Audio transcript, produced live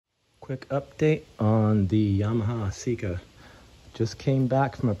Quick update on the Yamaha SECA. Just came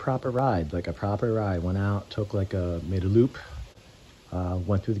back from a proper ride, Went out, took made a loop,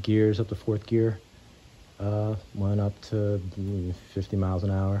 went through the gears up to fourth gear, went up to 50 miles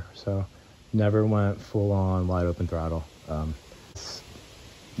an hour. So never went full on wide open throttle.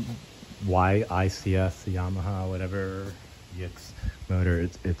 YICS, the Yamaha, whatever, YX motor,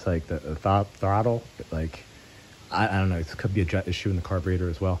 it's like the throttle, I don't know, it could be a jet issue in the carburetor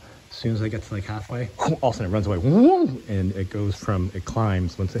as well. As soon as I get to halfway, all of a sudden it runs away, and it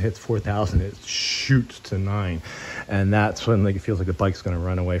climbs. Once it hits 4,000, it shoots to 9. And that's when it feels like the bike's gonna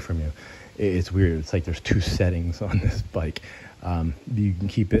run away from you. It's weird. It's like there's two settings on this bike. You can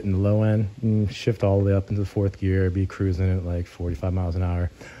keep it in the low end, shift all the way up into the fourth gear, be cruising at 45 miles an hour.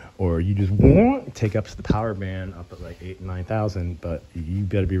 Or you just take up to the power band up at 8,000 and 9,000, but you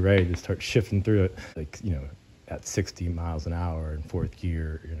better be ready to start shifting through it, at 60 miles an hour in fourth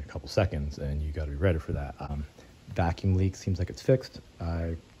gear in a couple seconds, and you got to be ready for that. Vacuum leak seems like it's fixed.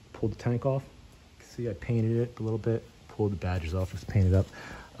 I pulled the tank off. See, I painted it a little bit, pulled the badges off, just painted up,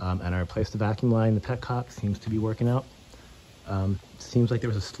 and I replaced the vacuum line. The petcock seems to be working out. Seems like there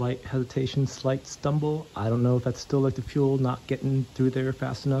was a slight hesitation, slight stumble. I don't know if that's still the fuel not getting through there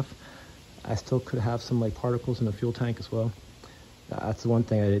fast enough. I still could have some particles in the fuel tank as well. That's the one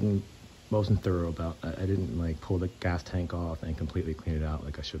thing I wasn't thorough about. I didn't pull the gas tank off and completely clean it out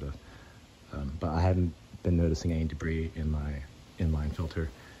like I should have. But I haven't been noticing any debris in my inline filter,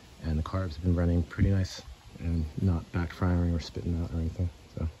 and the carbs have been running pretty nice and not backfiring or spitting out or anything.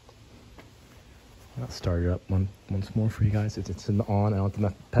 So I'll start it up once more for you guys. It's on. I don't have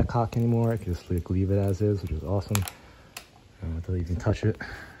the petcock anymore. I can just leave it as is, which is awesome. I don't have to even touch it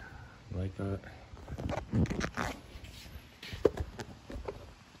like that.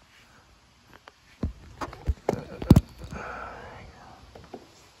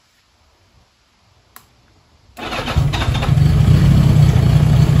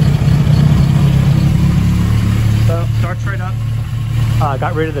 So starts right up.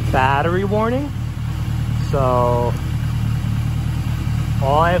 Got rid of the battery warning. So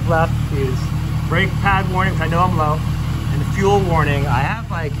all I have left is brake pad warning, because I know I'm low, and the fuel warning. I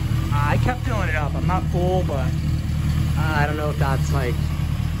have I kept filling it up. I'm not full, but I don't know if that's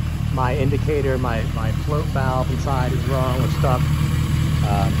my indicator, my float valve inside is wrong or stuck.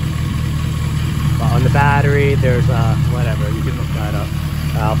 But on the battery, there's whatever, you can look that up.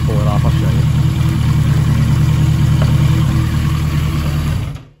 I'll pull it off, I'll show you.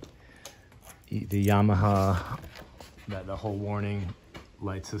 The Yamaha, the whole warning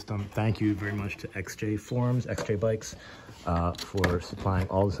light system. Thank you very much to XJ Bikes for supplying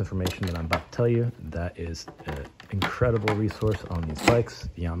all this information that I'm about to tell you. That is an incredible resource on these bikes,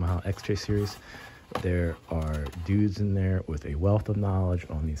 the Yamaha XJ series. There are dudes in there with a wealth of knowledge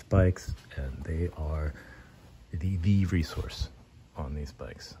on these bikes, and they are the resource on these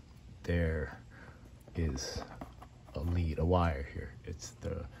bikes. There is a wire here. It's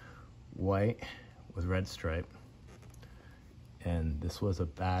the white with red stripe, and this was a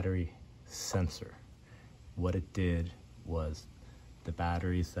battery sensor. What it did was the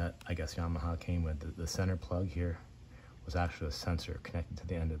batteries that I guess Yamaha came with, the center plug here was actually a sensor connected to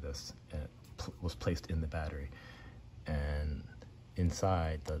the end of this, and it was placed in the battery, and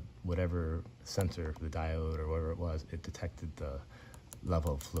inside the whatever sensor, the diode or whatever it was, it detected the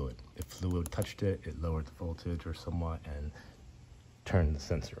level of fluid. If fluid touched it, it lowered the voltage or somewhat and turned the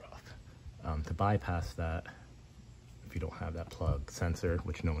sensor off. To bypass that, if you don't have that plug sensor,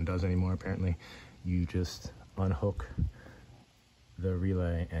 which no one does anymore apparently, you just unhook the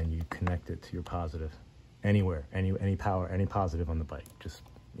relay and you connect it to your positive anywhere, any power, any positive on the bike. Just,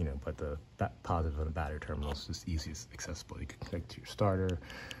 but the positive on the battery terminal is just easiest accessible. You can connect to your starter,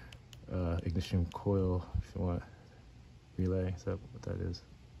 ignition coil if you want, relay. Is that what that is?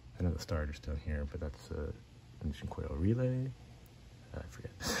 I know the starter's down here, but that's ignition coil relay. I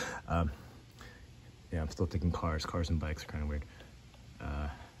forget. Yeah, I'm still thinking cars and bikes are kind of weird.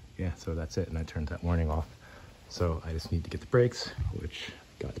 Yeah, so that's it, and I turned that warning off. So I just need to get the brakes, which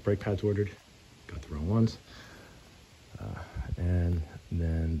got the brake pads ordered, got the wrong ones. And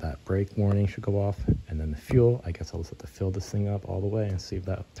then that brake warning should go off, and then the fuel, I guess I'll just have to fill this thing up all the way and see if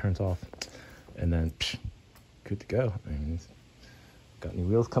that turns off. And then, good to go. I mean, got new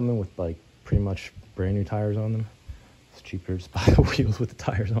wheels coming with pretty much brand new tires on them. It's cheaper to buy wheels with the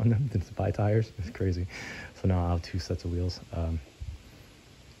tires on them than to buy tires. It's crazy. So now I'll have 2 sets of wheels.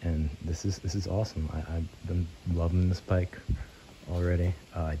 And this is awesome. I've been loving this bike already.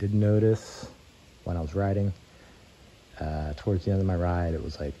 I did notice when I was riding, towards the end of my ride, it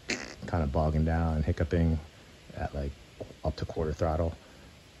was kind of bogging down and hiccuping at up to quarter throttle.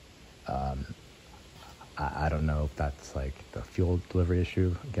 don't know if that's like the fuel delivery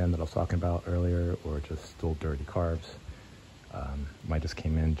issue again that I was talking about earlier, or just still dirty carbs. Mine just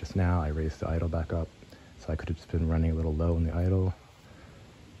came in just now. I raised the idle back up, so I could have just been running a little low in the idle,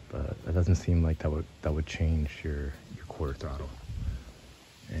 but it doesn't seem like that would change your quarter throttle.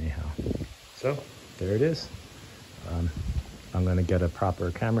 Anyhow, so there it is. I'm gonna get a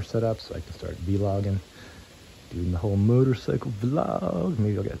proper camera set up so I can start vlogging, doing the whole motorcycle vlog.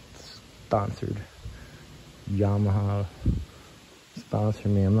 Maybe I'll get sponsored. Yamaha sponsor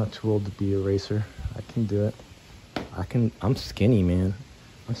me. I'm not too old to be a racer. I can do it. I'm skinny, man.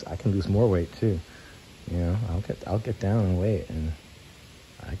 I can lose more weight too. You know, I'll get down in weight, and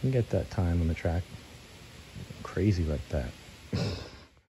I can get that time on the track crazy like that.